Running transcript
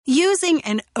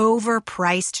using an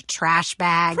overpriced trash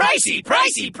bag? Pricey,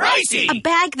 pricey, pricey! A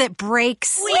bag that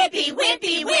breaks? Whippy,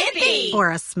 whippy, whippy! Or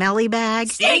a smelly bag?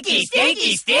 Stinky,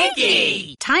 stinky,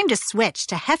 stinky! Time to switch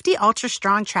to Hefty Ultra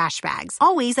Strong trash bags,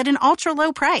 always at an ultra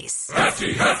low price.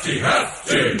 Hefty, hefty,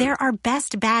 hefty! They're our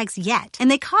best bags yet, and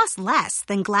they cost less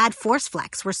than Glad Force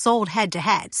Flex were sold head to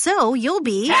head. So you'll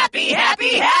be happy,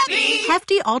 happy, happy!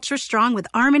 Hefty Ultra Strong with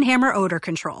Arm & Hammer odor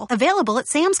control. Available at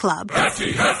Sam's Club.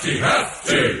 Hefty, hefty,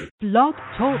 hefty! Blog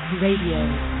Talk Radio.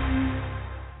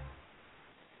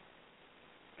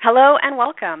 Hello and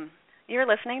welcome. You're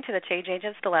listening to the Change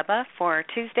Agent's Dilemma for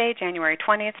Tuesday, January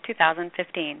 20th,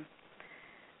 2015.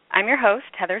 I'm your host,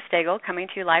 Heather Stagel, coming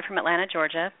to you live from Atlanta,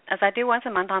 Georgia, as I do once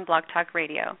a month on Blog Talk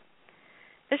Radio.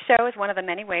 This show is one of the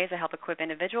many ways I help equip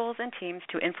individuals and teams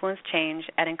to influence change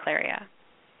at Inclaria.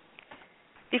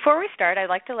 Before we start, I'd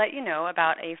like to let you know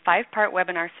about a 5-part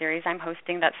webinar series I'm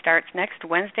hosting that starts next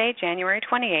Wednesday, January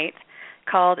 28th,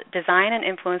 called Design and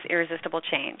Influence Irresistible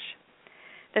Change.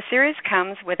 The series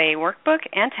comes with a workbook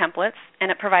and templates,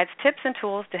 and it provides tips and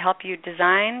tools to help you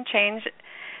design change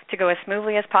to go as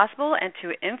smoothly as possible and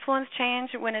to influence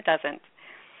change when it doesn't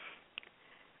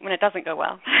go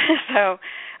well. So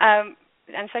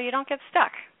you don't get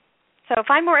stuck. So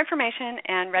find more information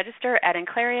and register at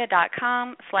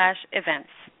inclaria.com/events.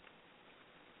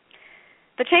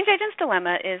 The Change Agent's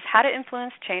Dilemma is how to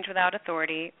influence change without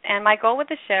authority, and my goal with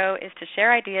the show is to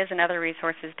share ideas and other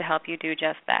resources to help you do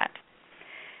just that.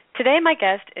 Today my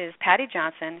guest is Patty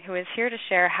Johnson, who is here to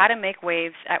share how to make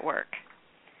waves at work.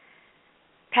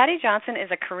 Patty Johnson is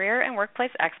a career and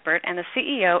workplace expert and the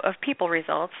CEO of People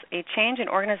Results, a change and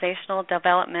organizational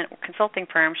development consulting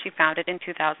firm she founded in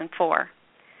 2004.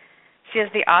 She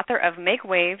is the author of Make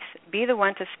Waves, Be the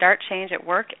One to Start Change at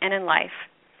Work and in Life.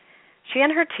 She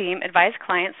and her team advise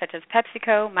clients such as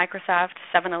PepsiCo, Microsoft,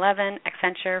 7-Eleven,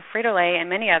 Accenture, Frito-Lay, and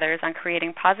many others on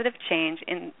creating positive change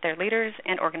in their leaders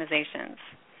and organizations.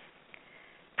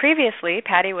 Previously,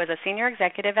 Patty was a senior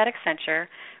executive at Accenture,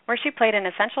 where she played an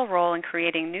essential role in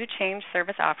creating new change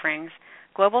service offerings,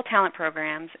 global talent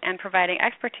programs, and providing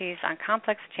expertise on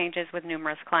complex changes with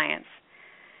numerous clients.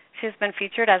 She has been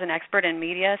featured as an expert in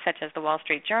media such as The Wall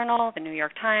Street Journal, The New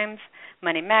York Times,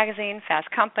 Money Magazine,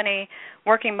 Fast Company,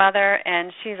 Working Mother,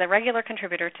 and she's a regular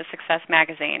contributor to Success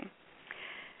Magazine.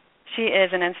 She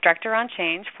is an instructor on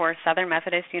change for Southern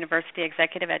Methodist University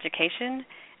Executive Education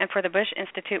and for the Bush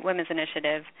Institute Women's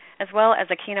Initiative, as well as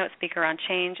a keynote speaker on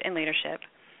change and leadership.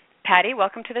 Patty,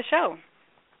 welcome to the show.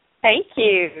 Thank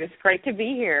you. It's great to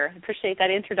be here. I appreciate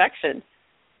that introduction.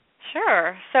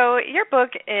 Sure. So your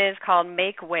book is called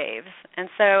Make Waves. And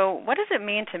so what does it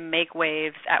mean to make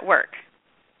waves at work?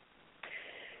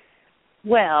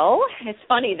 Well, it's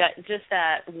funny that just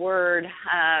that word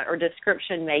or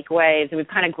description, make waves, we've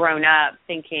kind of grown up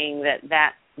thinking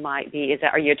that might be,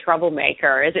 are you a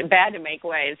troublemaker? Is it bad to make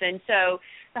waves? And so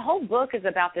the whole book is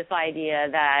about this idea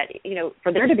that,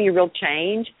 for there to be real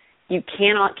change, you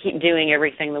cannot keep doing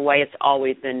everything the way it's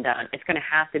always been done. It's going to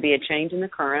have to be a change in the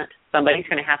current. Somebody's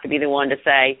going to have to be the one to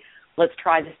say, let's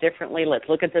try this differently, let's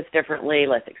look at this differently,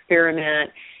 let's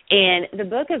experiment. And the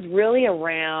book is really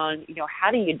around,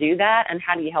 how do you do that and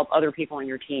how do you help other people on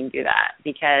your team do that?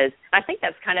 Because I think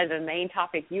that's kind of the main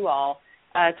topic you all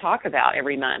talk about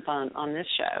every month on this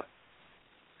show.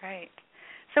 Right.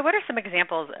 So what are some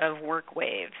examples of work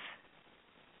waves?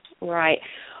 Right.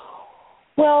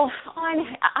 Well,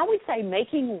 I would say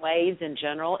making waves in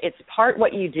general, it's part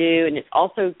what you do and it's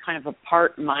also kind of a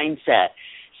part mindset.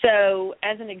 So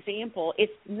as an example,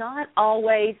 it's not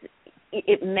always,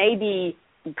 it may be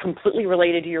completely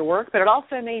related to your work, but it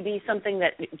also may be something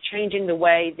that changing the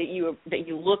way that you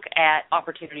look at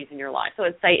opportunities in your life. So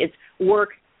I'd say it's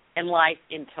work and life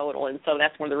in total, and so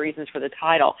that's one of the reasons for the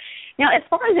title. Now, as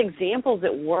far as examples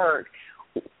at work,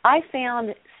 I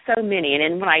found so many,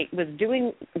 and when I was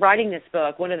writing this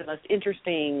book, one of the most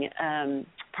interesting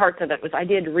parts of it was I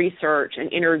did research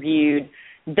and interviewed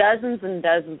dozens and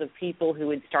dozens of people who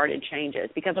had started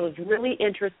changes because I was really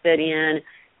interested in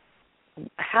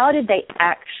how did they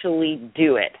actually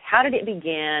do it? How did it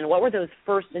begin? What were those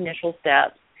first initial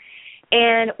steps?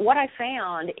 And what I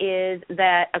found is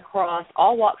that across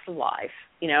all walks of life,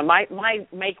 my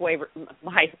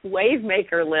wave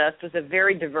maker list was a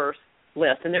very diverse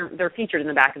list, and they're featured in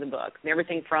the back of the book.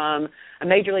 Everything from a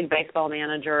Major League Baseball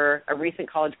manager, a recent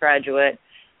college graduate,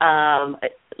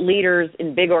 leaders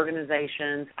in big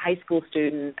organizations, high school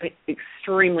students,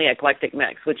 extremely eclectic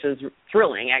mix, which is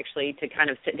thrilling, actually, to kind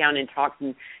of sit down and talk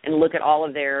and look at all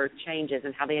of their changes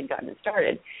and how they had gotten it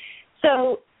started.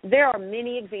 So there are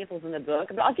many examples in the book,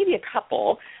 but I'll give you a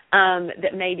couple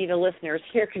that maybe the listeners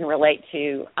here can relate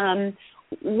to.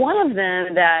 one of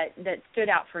them that stood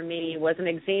out for me was an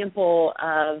example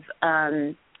of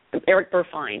Eric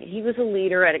Burfine. He was a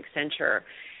leader at Accenture,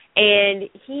 and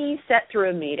he sat through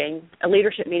a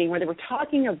leadership meeting where they were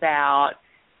talking about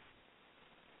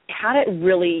how to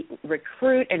really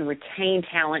recruit and retain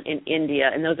talent in India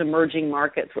and those emerging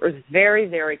markets where it was very,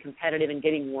 very competitive and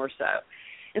getting more so.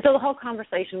 And so the whole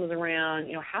conversation was around,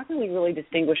 how can we really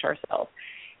distinguish ourselves?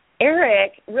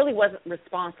 Eric really wasn't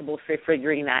responsible for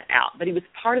figuring that out, but he was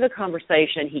part of the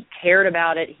conversation. He cared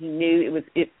about it. He knew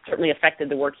it certainly affected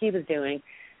the work he was doing.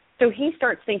 So he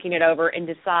starts thinking it over and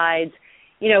decides,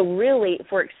 really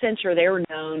for Accenture, they were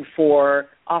known for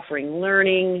offering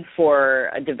learning, for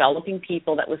developing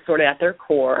people. That was sort of at their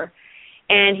core.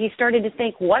 And he started to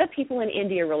think, what do people in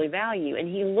India really value? And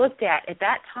he looked at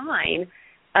that time,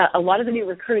 a lot of the new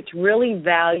recruits really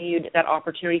valued that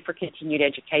opportunity for continued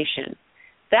education.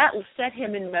 That set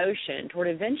him in motion toward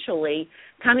eventually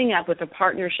coming up with a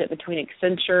partnership between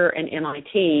Accenture and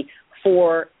MIT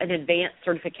for an advanced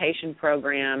certification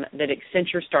program that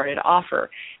Accenture started to offer.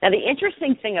 Now, the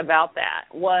interesting thing about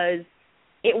that was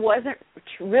it wasn't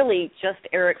really just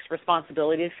Eric's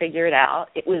responsibility to figure it out.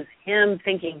 It was him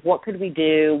thinking, what could we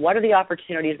do? What are the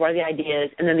opportunities? What are the ideas?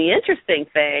 And then the interesting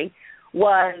thing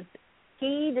was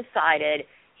he decided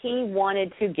he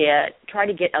wanted to try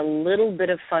to get a little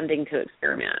bit of funding to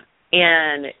experiment.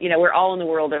 And, we're all in the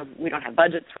world of we don't have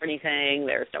budgets for anything.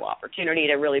 There's no opportunity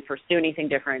to really pursue anything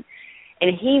different.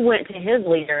 And he went to his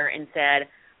leader and said,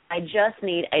 I just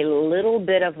need a little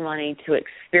bit of money to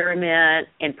experiment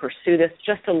and pursue this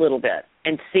just a little bit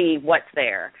and see what's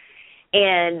there.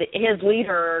 And his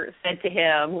leader said to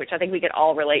him, which I think we could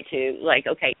all relate to, like,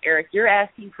 okay, Eric, you're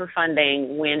asking for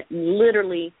funding when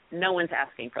literally no one's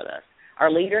asking for this.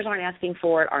 Our leaders aren't asking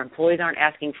for it. Our employees aren't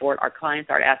asking for it. Our clients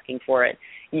aren't asking for it.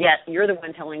 Yet you're the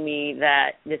one telling me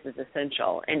that this is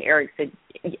essential. And Eric said,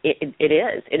 it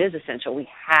is. It is essential. We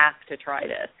have to try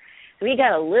this. So we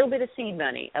got a little bit of seed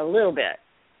money, a little bit,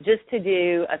 just to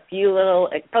do a few little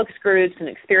focus groups and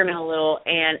experiment a little.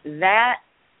 And that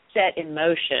set in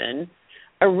motion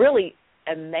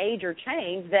a major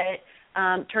change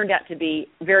that turned out to be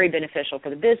very beneficial for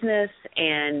the business.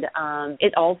 And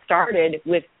it all started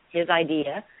with his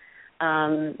idea,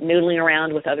 noodling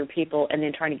around with other people, and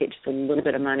then trying to get just a little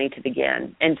bit of money to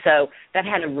begin. And so that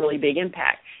had a really big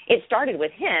impact. It started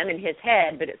with him in his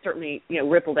head, but it certainly,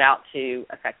 rippled out to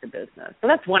affect the business. So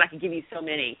that's one. I could give you so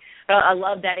many. But I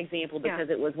love that example because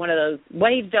it was one of those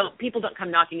people don't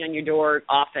come knocking on your door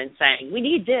often saying, we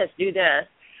need this, do this.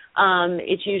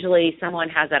 It's usually someone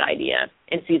has that idea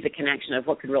and sees the connection of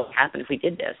what could really happen if we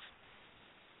did this.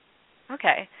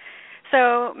 Okay.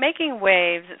 So making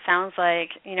waves, it sounds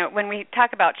like, when we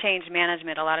talk about change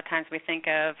management, a lot of times we think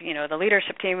of, the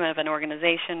leadership team of an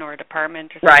organization or a department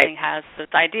or something has this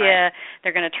idea. Right.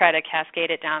 They're going to try to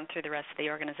cascade it down through the rest of the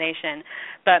organization.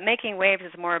 But making waves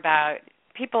is more about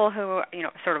people who,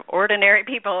 sort of ordinary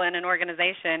people in an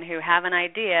organization who have an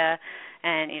idea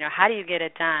and, how do you get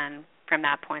it done from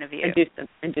that point of view?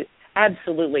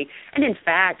 Absolutely. And in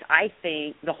fact, I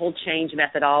think the whole change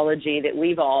methodology that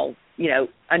we've all,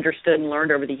 understood and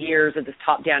learned over the years of this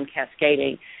top-down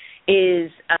cascading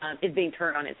is being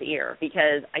turned on its ear,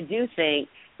 because I do think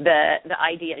that the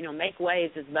idea, make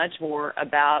waves is much more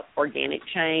about organic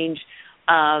change.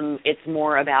 It's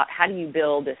more about how do you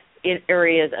build this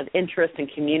areas of interest and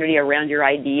community around your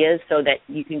ideas so that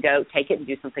you can go take it and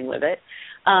do something with it.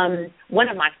 One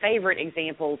of my favorite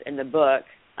examples in the book,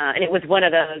 and it was one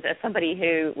of those, as somebody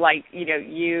who, like,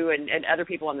 you and other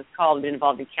people on this call have been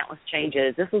involved in countless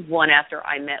changes, this was one after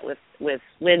I met with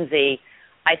Lindsay.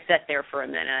 I sat there for a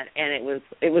minute, and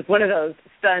it was one of those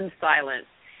stunned silence.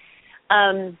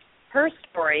 Her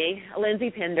story, Lindsay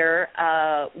Pender,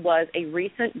 was a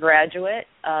recent graduate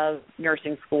of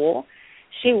nursing school.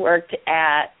 She worked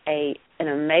at an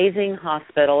amazing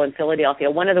hospital in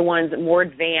Philadelphia, one of the ones more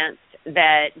advanced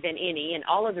than any, and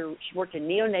she worked in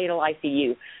neonatal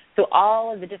ICU. So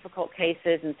all of the difficult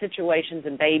cases and situations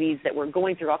and babies that were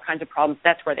going through all kinds of problems,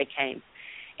 that's where they came.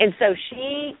 And so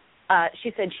she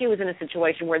said she was in a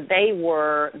situation where they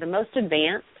were the most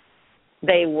advanced.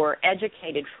 They were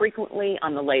educated frequently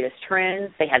on the latest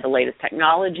trends. They had the latest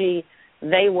technology.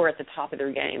 They were at the top of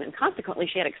their game, and consequently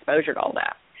she had exposure to all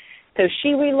that. So she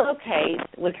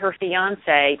relocates with her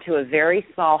fiancé to a very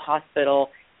small hospital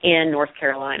in North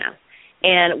Carolina.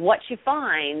 And what she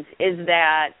finds is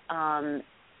that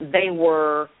they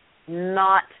were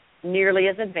not nearly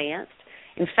as advanced.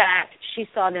 In fact, she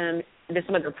saw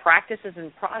some of their practices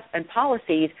and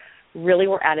policies really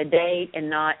were out of date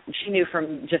and she knew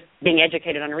from just being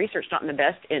educated on research, not in the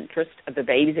best interest of the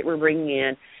babies that were bringing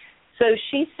in. So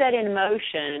she set in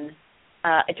motion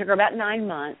it took her about 9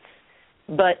 months,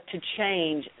 but to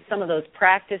change some of those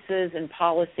practices and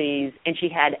policies, and she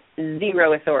had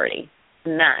zero authority,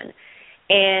 none.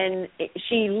 And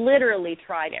she literally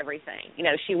tried everything. You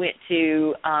know, she went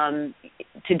to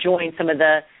join some of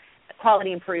the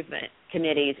quality improvement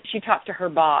committees. She talked to her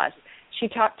boss. She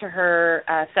talked to her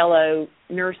fellow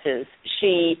nurses.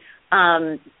 She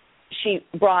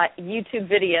brought YouTube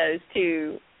videos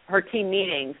to her team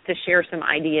meetings to share some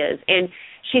ideas, and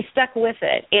she stuck with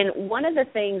it. And one of the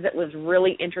things that was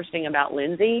really interesting about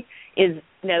Lindsay is,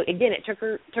 you know, again, it took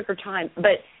her time,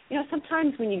 but you know,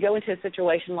 sometimes when you go into a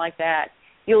situation like that,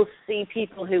 you'll see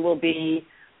people who will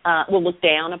look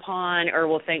down upon or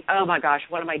will think, oh my gosh,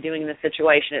 what am I doing in this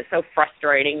situation? It's so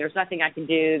frustrating. There's nothing I can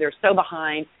do. They're so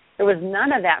behind. There was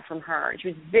none of that from her. She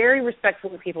was very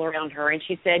respectful of people around her, and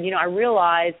she said, you know, I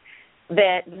realized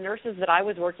that the nurses that I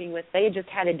was working with, they just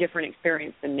had a different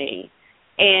experience than me.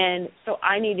 And so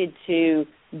I needed to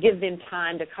give them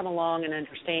time to come along and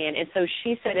understand. And so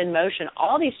she set in motion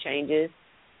all these changes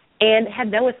and had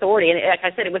no authority. And like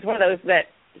I said, it was one of those that,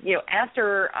 you know,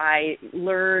 after I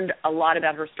learned a lot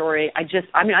about her story, I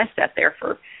sat there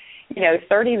for, you know,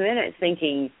 30 minutes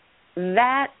thinking,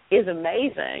 that is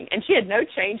amazing. And she had no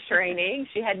change training.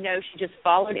 She just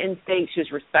followed instinct. She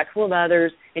was respectful of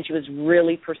others, and she was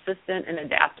really persistent and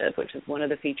adaptive, which is one of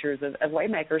the features of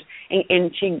Waymakers.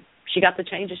 And she got the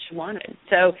changes she wanted.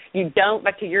 So you don't,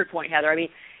 back to your point, Heather, I mean,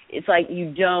 it's like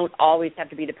you don't always have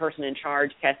to be the person in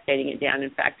charge cascading it down. In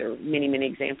fact, there are many, many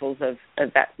examples of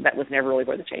that. That was never really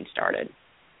where the change started.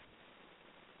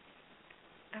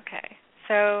 Okay.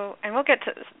 So, and we'll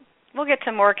get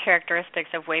to more characteristics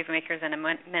of Wavemakers in a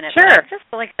minute. Sure. But I'd just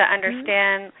like to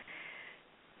understand,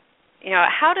 you know,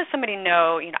 how does somebody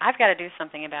know, you know, I've got to do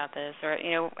something about this, or,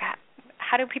 you know,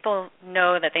 how do people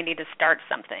know that they need to start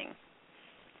something?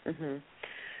 Mm-hmm.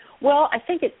 Well, I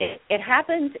think it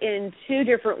happens in two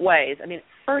different ways. I mean,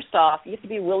 first off, you have to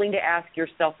be willing to ask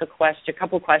yourself a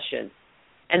couple questions.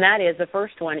 And that is, the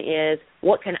first one is,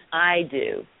 what can I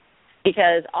do?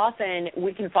 Because often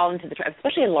we can fall into the trap,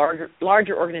 especially in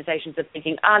larger organizations, of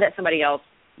thinking, that's somebody else.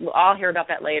 I'll hear about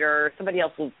that later. Somebody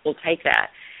else will take that.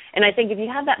 And I think if you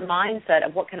have that mindset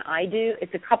of what can I do,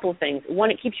 it's a couple of things.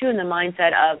 One, it keeps you in the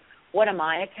mindset of what am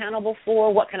I accountable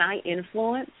for? What can I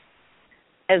influence?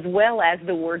 As well as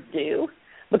the word do,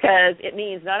 because it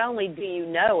means not only do you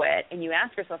know it and you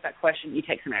ask yourself that question, you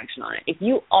take some action on it. If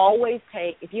you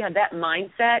have that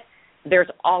mindset, there's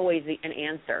always an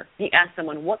answer. You ask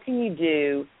someone, what can you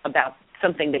do about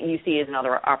something that you see as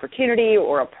another opportunity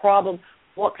or a problem?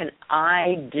 What can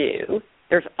I do?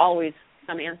 There's always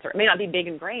some answer. It may not be big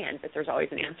and grand, but there's always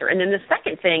an answer. And then the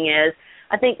second thing is,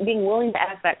 I think, being willing to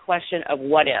ask that question of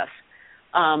what if.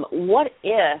 What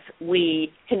if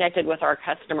we connected with our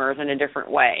customers in a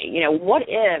different way? You know, what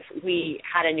if we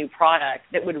had a new product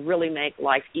that would really make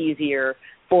life easier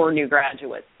for new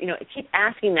graduates? You know, keep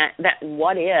asking that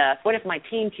what if my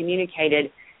team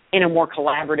communicated in a more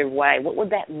collaborative way? What would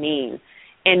that mean?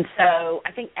 And so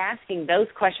I think asking those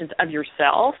questions of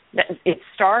yourself, that it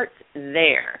starts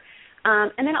there.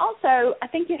 And then also, I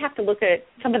think you have to look at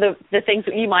some of the things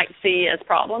that you might see as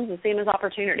problems and see them as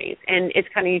opportunities. And it's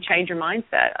kind of, you change your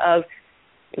mindset of,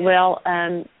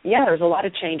 there's a lot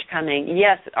of change coming.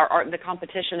 Yes, the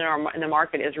competition in the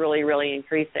market is really, really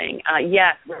increasing.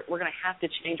 Yes, we're going to have to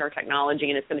change our technology,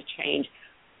 and it's going to change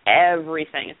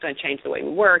everything. It's going to change the way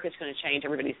we work. It's going to change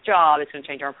everybody's job. It's going to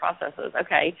change our processes.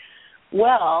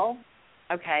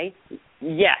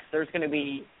 Yes, there's going to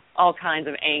be all kinds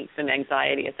of angst and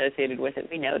anxiety associated with it.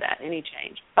 We know that, any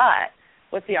change. But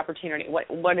what's the opportunity?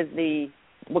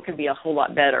 What could be a whole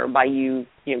lot better by you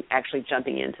actually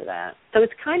jumping into that? So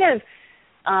it's kind of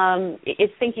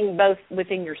it's thinking both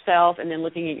within yourself and then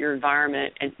looking at your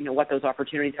environment and what those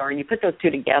opportunities are, and you put those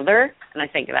two together. And I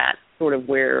think that's sort of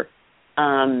where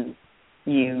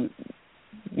you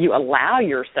allow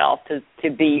yourself to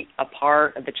be a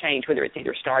part of the change, whether it's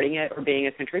either starting it or being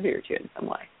a contributor to it in some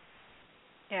way.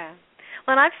 Yeah.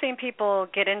 Well, and I've seen people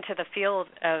get into the field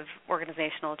of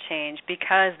organizational change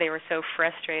because they were so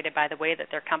frustrated by the way that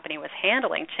their company was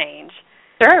handling change.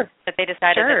 Sure. That they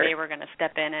decided that they were going to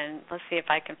step in and let's see if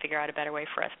I can figure out a better way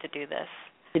for us to do this.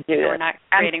 So we're not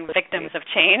creating victims of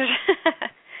change.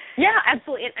 Yeah,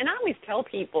 absolutely. And I always tell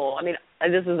people, I mean,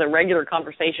 this is a regular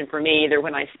conversation for me, either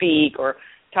when I speak or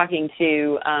talking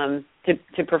to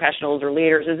professionals or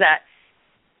leaders, is that,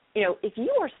 if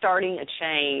you are starting a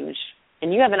change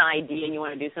and you have an idea and you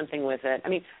want to do something with it, I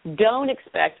mean, don't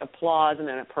expect applause and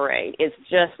then a parade. It's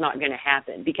just not going to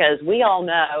happen, because we all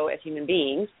know as human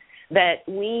beings that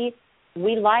we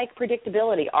like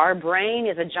predictability. Our brain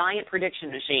is a giant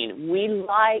prediction machine. We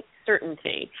like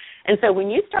certainty. And so when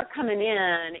you start coming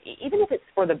in, even if it's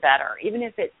for the better, even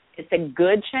if it's a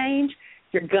good change,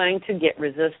 you're going to get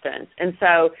resistance. And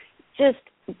so just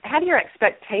have your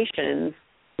expectations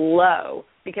low,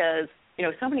 because,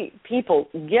 so many people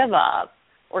give up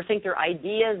or think their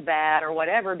idea is bad or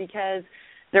whatever because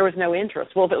there was no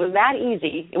interest. Well, if it was that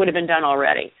easy, it would have been done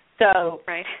already. So,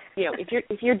 right.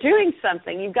 If you're doing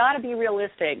something, you've got to be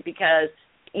realistic, because,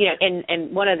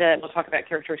 and one of we'll talk about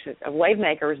characteristics of wave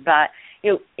makers, but,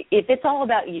 if it's all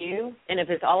about you and if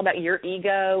it's all about your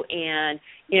ego and,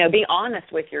 be honest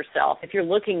with yourself, if you're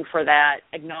looking for that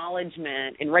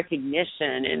acknowledgement and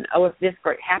recognition and, if this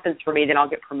happens for me, then I'll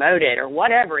get promoted or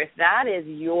whatever, if that is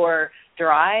your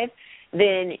drive,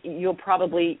 then you'll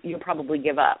probably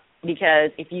give up. Because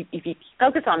if you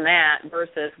focus on that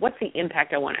versus what's the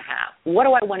impact I want to have, what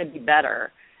do I want to be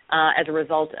better as a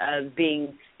result of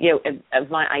being, of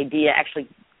my idea actually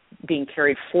being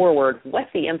carried forward, what's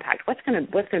the impact? What's going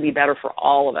to be better for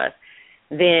all of us?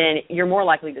 Then you're more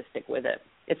likely to stick with it.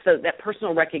 It's that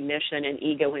personal recognition and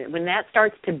ego. When that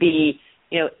starts to be,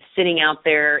 sitting out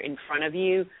there in front of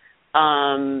you,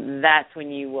 that's when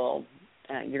you will.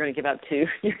 You're going to give up too.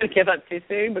 You're going to give up too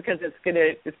soon, because it's going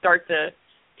to start to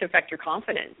affect your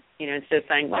confidence, instead of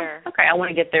saying, well, sure. Okay, I want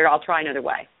to get there, I'll try another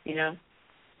way, Yeah,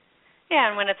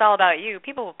 and when it's all about you,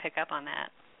 people will pick up on that.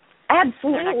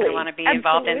 Absolutely. They're not going to want to be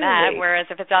involved in that, whereas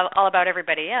if it's all about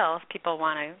everybody else, people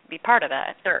want to be part of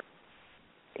that. Sure.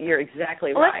 You're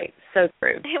exactly right. So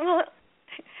true. Well,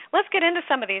 let's get into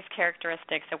some of these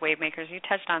characteristics of wave makers. You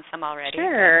touched on some already.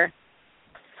 Sure.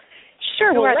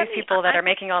 Who are these people that are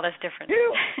making all this difference?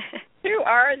 Who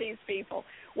are these people?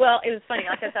 Well, it was funny.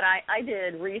 Like I said, I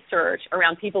did research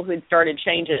around people who had started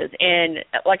changes. And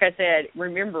like I said,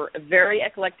 remember, a very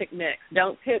eclectic mix.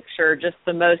 Don't picture just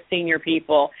the most senior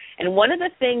people. And one of the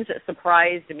things that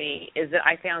surprised me is that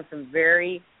I found some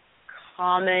very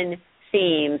common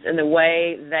themes in the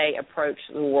way they approach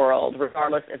the world,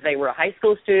 regardless if they were a high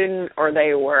school student or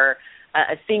they were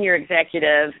a senior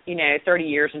executive, 30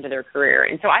 years into their career.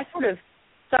 And so I sort of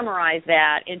summarized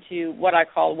that into what I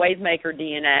call wavemaker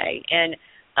DNA.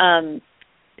 And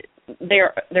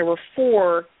there were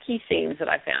 4 key themes that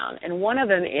I found, and one of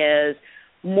them is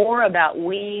more about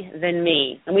we than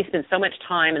me. And we spend so much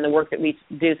time in the work that we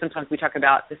do. Sometimes we talk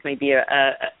about, this may be a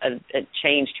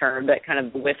change term, but kind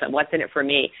of with them, what's in it for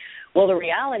me. Well, the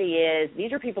reality is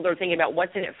these are people that are thinking about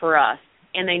what's in it for us,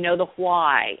 and they know the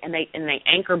why, and they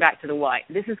anchor back to the why.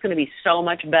 This is going to be so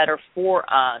much better for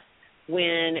us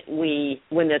when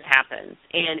this happens.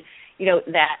 And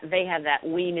that they have that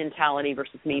we mentality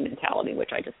versus me mentality, which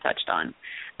I just touched on.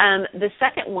 The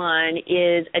second one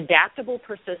is adaptable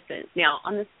persistence. Now,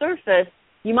 on the surface,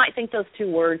 you might think those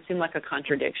 2 words seem like a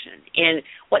contradiction. And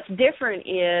what's different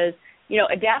is,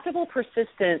 adaptable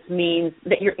persistence means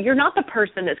that you're not the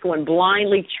person that's going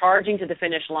blindly charging to the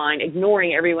finish line,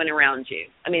 ignoring everyone around you.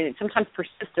 I mean, sometimes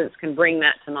persistence can bring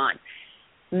that to mind.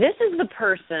 This is the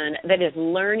person that is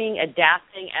learning,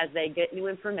 adapting as they get new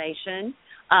information.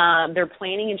 They're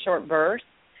planning in short bursts.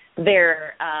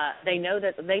 They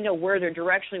know where they're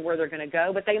directionally where they're going to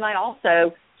go, but they might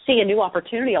also see a new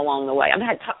opportunity along the way. I've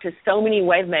had talked to so many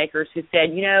wave makers who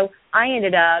said, I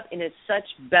ended up in a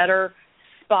such better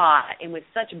spot and with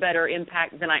such better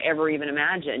impact than I ever even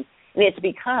imagined. And it's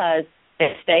because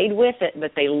they stayed with it,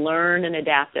 but they learned and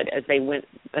adapted as they went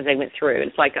through.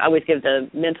 It's like I always give the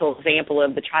mental example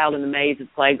of the child in the maze at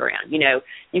the playground. You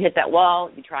hit that wall,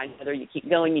 you try another, you keep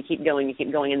going,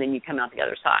 and then you come out the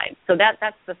other side. So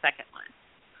that's the second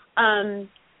one.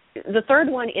 The third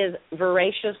one is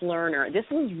voracious learner. This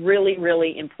was really,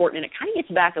 really important, and it kind of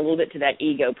gets back a little bit to that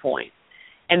ego point.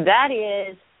 And that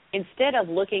is, instead of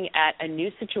looking at a new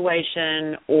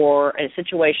situation or a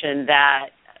situation that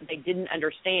they didn't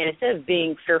understand, instead of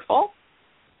being fearful,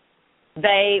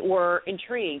 they were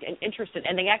intrigued and interested,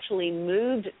 and they actually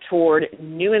moved toward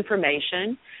new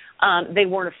information. They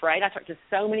weren't afraid. I talked to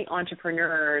so many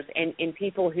entrepreneurs and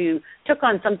people who took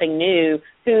on something new,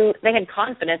 who they had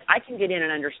confidence, I can get in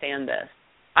and understand this.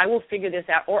 I will figure this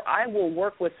out, or I will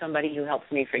work with somebody who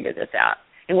helps me figure this out,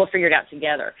 and we'll figure it out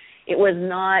together. It was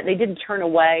not, they didn't turn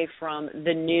away from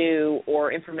the new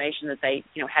or information that they,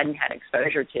 hadn't had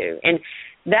exposure to. And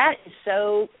that is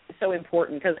so, so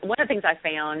important, because one of the things I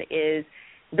found is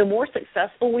the more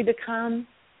successful we become,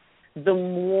 the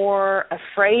more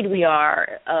afraid we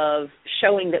are of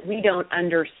showing that we don't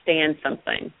understand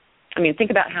something. I mean,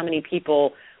 think about how many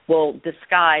people will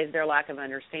disguise their lack of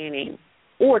understanding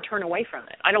or turn away from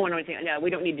it. I don't want anything. No,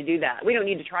 we don't need to do that. We don't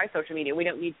need to try social media. We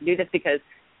don't need to do this because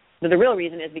the real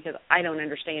reason is because I don't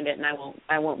understand it and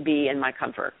I won't be in my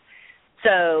comfort.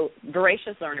 So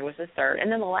voracious learner was the third.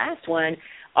 And then the last one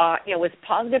with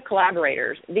positive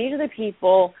collaborators. These are the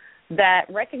people that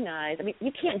recognize. I mean,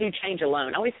 you can't do change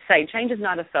alone. I always say change is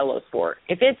not a solo sport.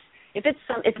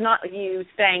 It's not you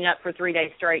staying up for 3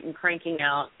 days straight and cranking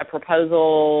out a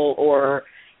proposal or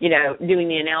doing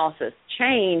the analysis.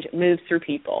 Change moves through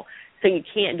people, so you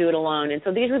can't do it alone. And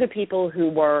so these were the people who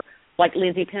were, like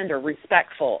Lindsay Pender,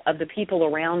 respectful of the people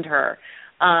around her.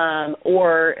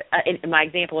 Or in my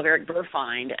example of Eric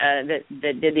Burfind that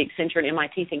did the Accenture and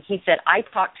MIT thing, he said, I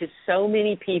talked to so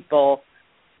many people.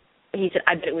 He said,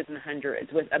 I bet it was in the hundreds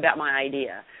about my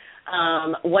idea.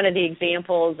 One of the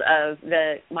examples of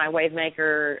my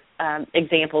Wavemaker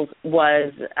examples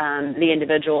was the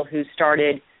individual who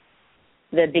started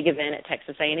the big event at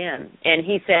Texas A&M. And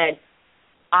he said,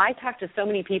 I talked to so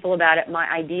many people about it, my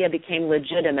idea became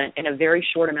legitimate in a very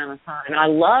short amount of time. And I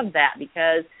love that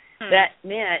because that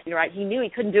meant, he knew he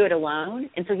couldn't do it alone.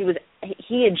 And so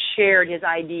he had shared his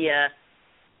idea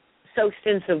so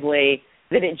extensively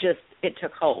that it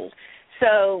took hold.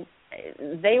 So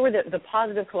they were the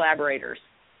positive collaborators,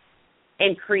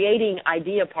 and creating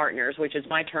idea partners, which is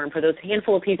my term, for those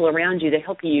handful of people around you that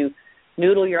help you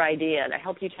noodle your idea, to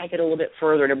help you take it a little bit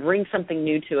further, to bring something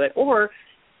new to it, or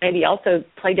maybe also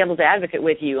play devil's advocate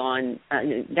with you on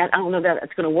that. I don't know that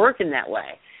it's going to work in that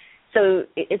way. So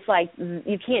it's like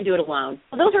you can't do it alone.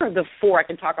 Well, those are the four. I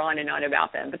can talk on and on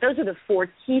about them, but those are the four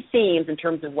key themes in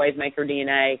terms of Wavemaker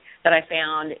DNA that I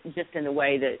found just in the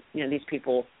way that these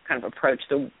people kind of approach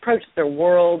their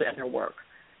world and their work.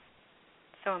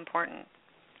 So important.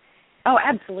 Oh,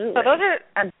 absolutely. So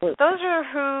those are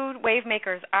who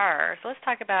Wavemakers are. So let's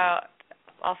talk about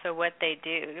also what they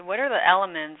do. What are the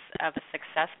elements of a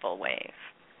successful wave?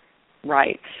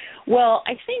 Right. Well,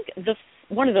 I think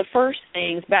one of the first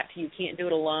things, back to you can't do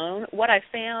it alone, what I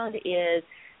found is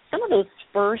some of those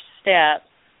first steps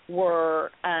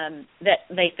were that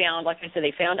they found, like I said,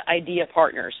 they found idea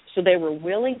partners. So they were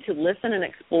willing to listen and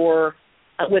explore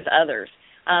with others.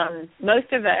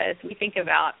 Most of us, we think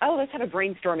about, let's have a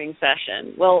brainstorming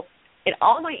session. Well, in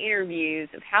all my interviews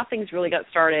of how things really got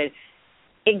started,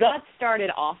 it got started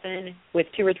often with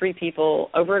 2 or 3 people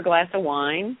over a glass of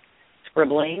wine,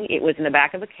 scribbling. It was in the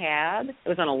back of a cab. It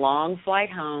was on a long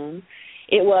flight home.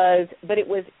 It was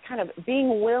kind of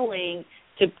being willing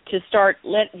to start,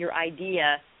 let your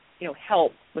idea,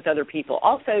 help with other people.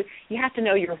 Also, you have to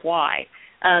know your why.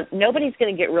 Nobody's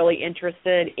going to get really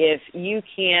interested if you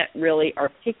can't really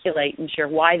articulate and share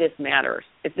why this matters.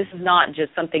 If this is not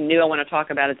just something new I want to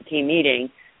talk about at the team meeting,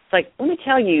 it's like, let me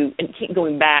tell you, and keep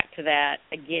going back to that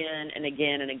again and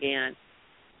again and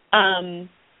again.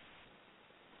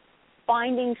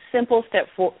 Finding simple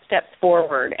steps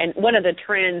forward. And one of the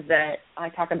trends that I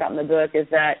talk about in the book is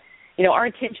that, our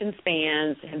attention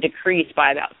spans have decreased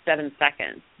by about 7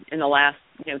 seconds in the last,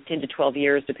 10 to 12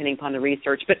 years, depending upon the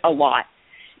research, but a lot,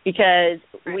 because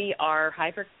we are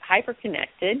hyper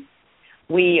connected.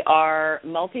 We are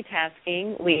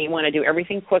multitasking. We want to do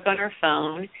everything quick on our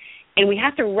phone. And we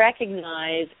have to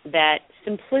recognize that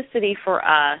simplicity for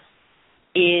us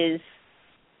is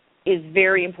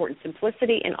very important.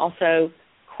 Simplicity and also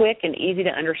quick and easy to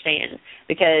understand.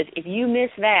 Because if you miss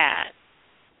that,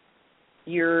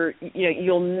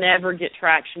 you'll never get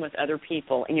traction with other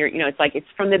people. And it's like it's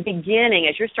from the beginning,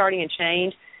 as you're starting a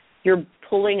change, you're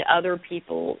pulling other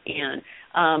people in.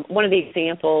 One of the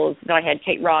examples that I had,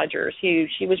 Kate Rogers,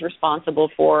 she was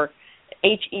responsible for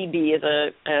HEB, is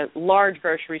a large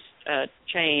grocery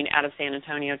chain out of San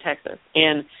Antonio, Texas.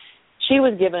 And she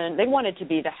was given, they wanted to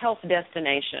be the health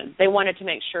destination. They wanted to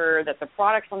make sure that the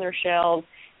products on their shelves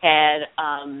had,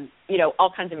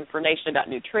 all kinds of information about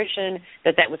nutrition,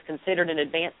 that was considered in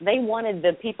advance. They wanted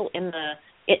the people in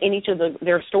each of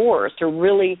their stores to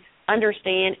really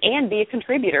understand and be a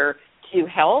contributor to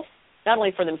health, not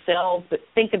only for themselves, but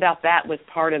think about that was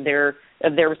part of their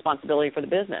responsibility for the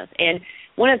business. And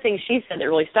one of the things she said that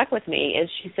really stuck with me is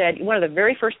she said, one of the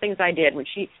very first things I did when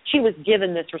she was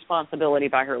given this responsibility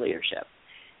by her leadership,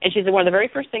 and she said, one of the very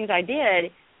first things I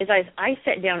did is I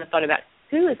sat down and thought about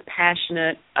who is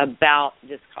passionate about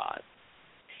this cause.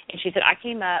 And she said, I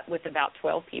came up with about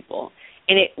 12 people,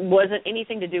 and it wasn't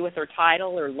anything to do with their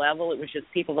title or level. It was just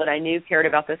people that I knew cared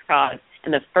about this cause.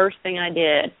 And the first thing I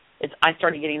did is I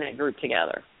started getting that group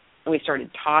together, and we started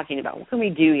talking about what can we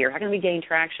do here? How can we gain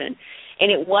traction?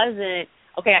 And it wasn't,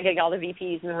 okay, I got to get all the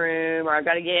VPs in the room, or I've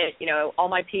got to get, all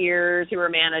my peers who are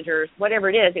managers, whatever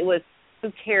it is. It was, who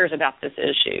cares about this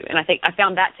issue? And I think I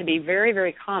found that to be very,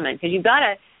 very common, because you've got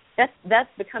to, that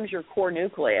becomes your core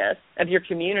nucleus of your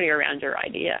community around your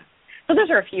idea. So those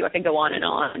are a few. I could go on and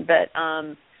on. But,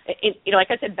 like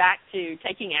I said, back to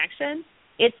taking action,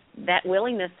 it's that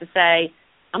willingness to say,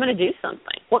 I'm going to do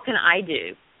something. What can I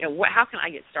do? how can I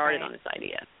get started on this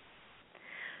idea?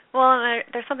 Well,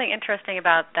 there's something interesting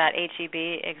about that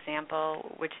HEB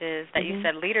example, which is that you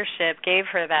said leadership gave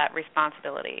her that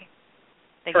responsibility.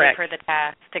 They Correct. gave her the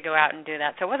task to go out and do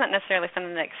that. So it wasn't necessarily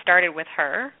something that started with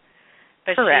her,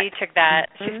 but Correct. she took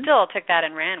that. She still took that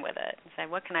and ran with it and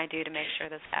said, "What can I do to make sure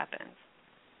this happens?"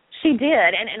 She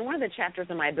did, and one of the chapters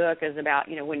in my book is about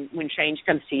when change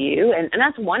comes to you, and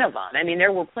that's one of them. I mean,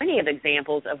 there were plenty of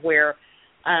examples of where,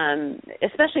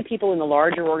 especially people in the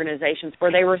larger organizations,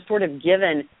 where they were sort of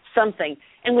given something,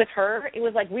 and with her, it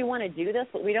was like, we want to do this,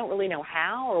 but we don't really know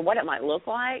how or what it might look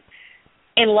like.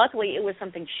 And luckily, it was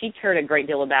something she cared a great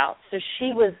deal about, so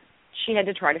she had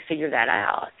to try to figure that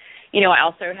out. I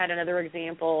also had another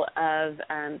example of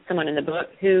someone in the book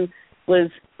who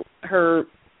was her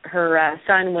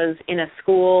son was in a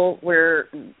school where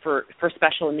for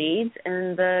special needs,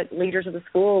 and the leaders of the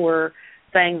school were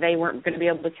saying they weren't going to be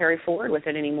able to carry forward with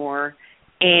it anymore.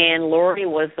 And Lori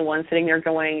was the one sitting there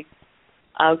going,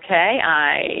 okay,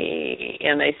 I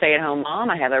am a stay-at-home mom.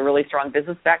 I have a really strong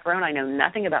business background. I know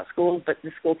nothing about schools, but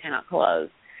the school cannot close.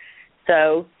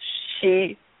 So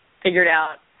she figured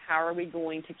out, how are we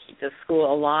going to keep this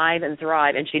school alive and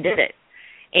thrive? And she did it.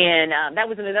 And that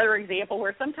was another example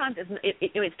where sometimes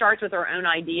it starts with our own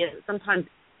ideas. Sometimes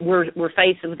we're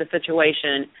faced with a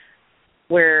situation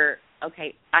where,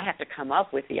 okay, I have to come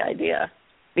up with the idea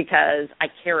because I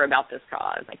care about this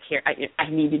cause. I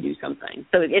need to do something.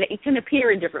 So it can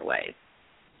appear in different ways.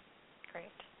 Great.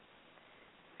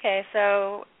 Okay,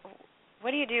 so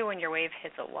what do you do when your wave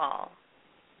hits a wall?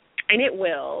 And it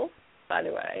will, by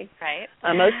the way. Right.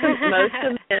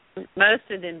 Most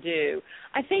of them do.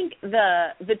 I think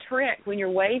the trick when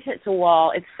your wave hits a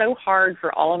wall, it's so hard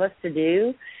for all of us to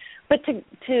do, but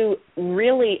to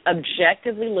really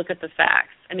objectively look at the facts.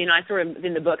 I mean, I sort of,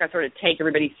 in the book, I sort of take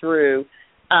everybody through,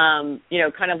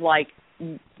 kind of like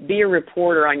be a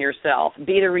reporter on yourself,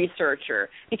 be the researcher.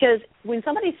 Because when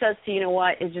somebody says to you,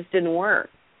 what, it just didn't work,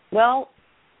 well,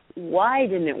 why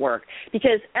didn't it work?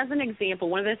 Because as an example,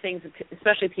 one of the things,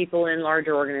 especially people in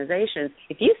larger organizations,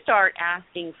 if you start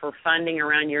asking for funding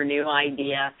around your new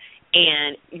idea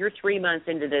and you're 3 months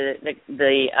into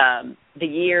the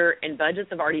year and budgets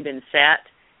have already been set,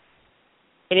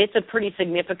 and it's a pretty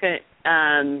significant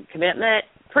commitment,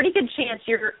 pretty good chance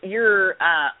you're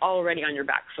already on your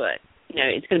back foot.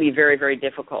 It's going to be very, very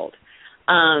difficult.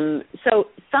 So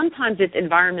sometimes it's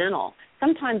environmental.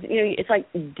 Sometimes, it's like,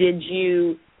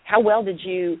 how well did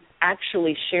you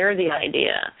actually share the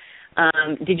idea?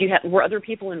 Were other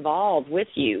people involved with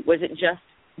you? Was it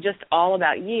just all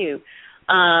about you?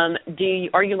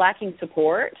 Are you lacking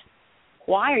support?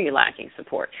 Why are you lacking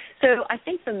support? So I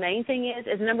think the main thing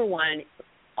is number one,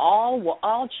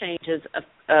 all changes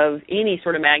of any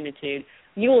sort of magnitude,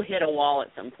 you will hit a wall at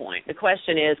some point. The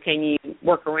question is, can you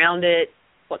work around it?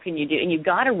 What can you do? And you've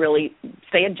got to really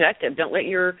stay objective. Don't let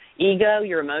your ego,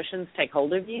 your emotions take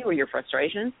hold of you or your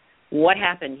frustrations. What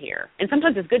happened here? And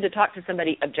sometimes it's good to talk to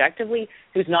somebody objectively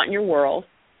who's not in your world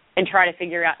and try to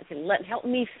figure out, help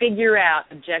me figure out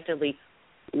objectively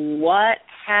what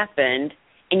happened.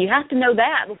 And you have to know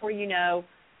that before you know,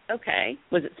 okay,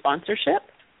 was it sponsorship?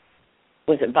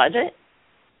 Was it budget?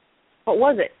 What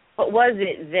was it? What was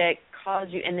it that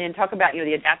caused you? And then talk about,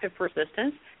 the adaptive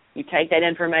persistence. You take that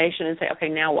information and say, okay,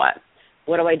 now what?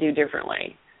 What do I do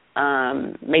differently?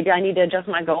 Maybe I need to adjust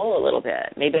my goal a little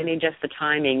bit. Maybe I need just the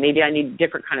timing. Maybe I need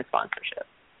different kind of sponsorship,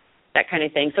 that kind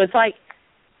of thing. So it's like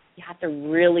you have to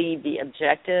really be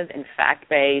objective and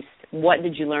fact-based. What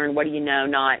did you learn? What do you know?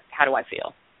 Not how do I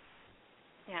feel?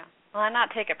 Yeah. Well, and not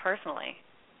take it personally.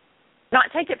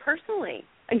 Not take it personally.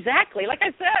 Exactly. Like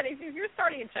I said, if you're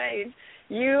starting a change,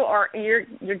 you're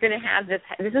going to have this.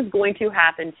 This is going to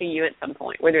happen to you at some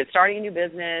point, whether it's starting a new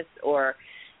business or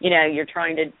you're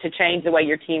trying to change the way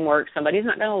your team works. Somebody's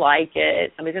not going to like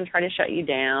it. Somebody's going to try to shut you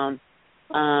down.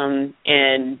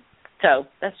 And so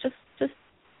that's just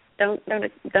don't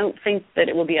think that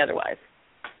it will be otherwise.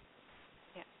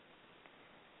 Yeah.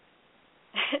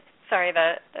 Sorry,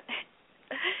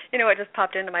 what just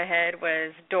popped into my head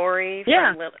was Dory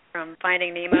from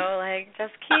Finding Nemo. Like,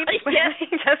 just keep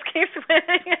swimming, just keep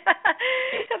swimming.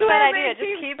 That's a bad idea.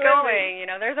 Just keep going.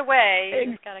 There's a way.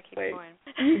 You just gotta keep going.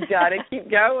 You gotta keep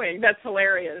going. That's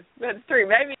hilarious. That's true.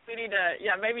 Maybe we need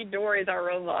maybe Dory's our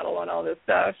role model on all this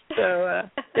stuff. So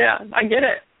I get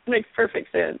it. Makes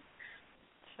perfect sense.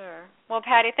 Sure. Well,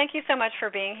 Patty, thank you so much for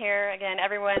being here. Again,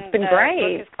 everyone. It's been great.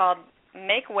 The book is called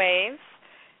Make Waves.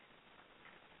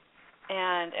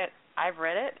 And I've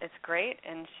read it. It's great,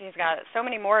 and she's got so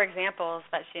many more examples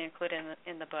that she included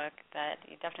in the book that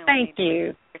you definitely need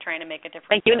to. You're trying to make a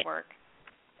difference at work.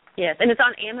 Yes, and it's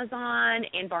on Amazon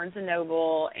and Barnes &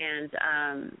 Noble,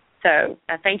 and so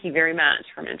thank you very much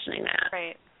for mentioning that.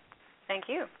 Great. Thank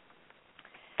you.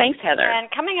 Thanks, Heather. And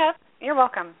coming up, you're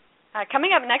welcome.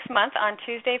 Coming up next month on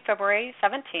Tuesday, February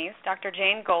 17th, Dr.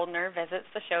 Jane Goldner visits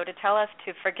the show to tell us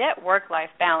to forget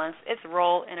work-life balance, it's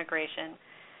role integration.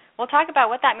 We'll talk about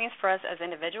what that means for us as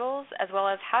individuals, as well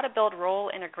as how to build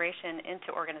role integration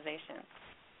into organizations.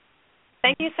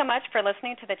 Thank you so much for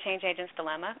listening to the Change Agent's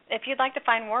Dilemma. If you'd like to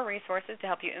find more resources to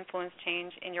help you influence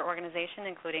change in your organization,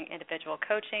 including individual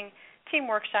coaching, team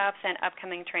workshops, and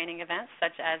upcoming training events,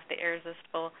 such as the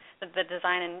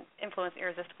Design and Influence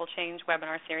Irresistible Change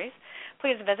webinar series,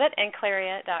 please visit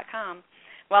enclaria.com.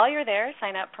 While you're there,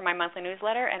 sign up for my monthly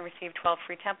newsletter and receive 12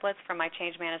 free templates from my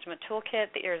change management toolkit,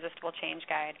 the Irresistible Change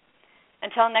Guide.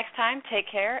 Until next time, take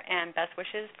care and best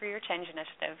wishes for your change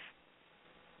initiative.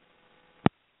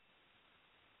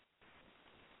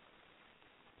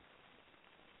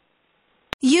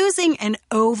 Using an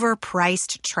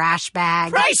overpriced trash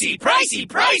bag. Pricey, pricey,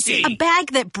 pricey. A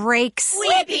bag that breaks.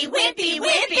 Whippy, whippy,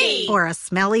 whippy. Or a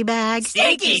smelly bag.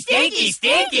 Stinky, stinky,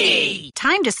 stinky.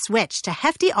 Time to switch to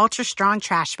Hefty Ultra Strong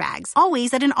trash bags,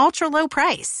 always at an ultra low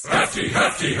price. Hefty,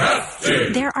 hefty, hefty.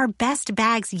 They're our best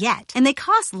bags yet, and they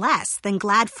cost less than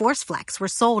Glad ForceFlex were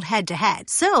sold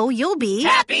head-to-head. So you'll be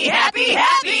Happy, happy,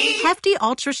 happy. Hefty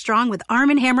Ultra Strong with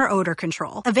Arm & Hammer odor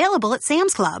control, available at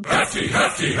Sam's Club. Hefty,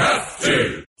 hefty,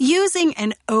 hefty. Using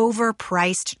an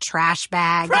overpriced trash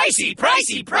bag. Pricey,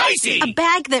 pricey, pricey. A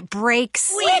bag that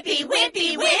breaks. Whippy,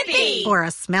 whippy, whippy. Or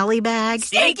a smelly bag.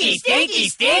 Stinky, stinky,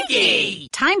 stinky.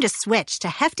 Time to switch to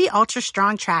Hefty Ultra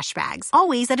Strong trash bags,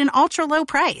 always at an ultra low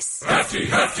price. Hefty,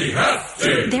 hefty,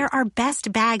 hefty. They're our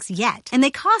best bags yet, and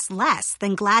they cost less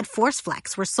than Glad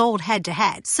ForceFlex were sold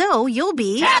head-to-head. So you'll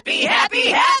be Happy, happy,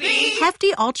 happy.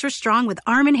 Hefty Ultra Strong with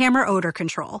Arm & Hammer odor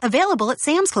control, available at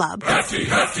Sam's Club. Hefty,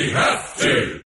 hefty, hefty.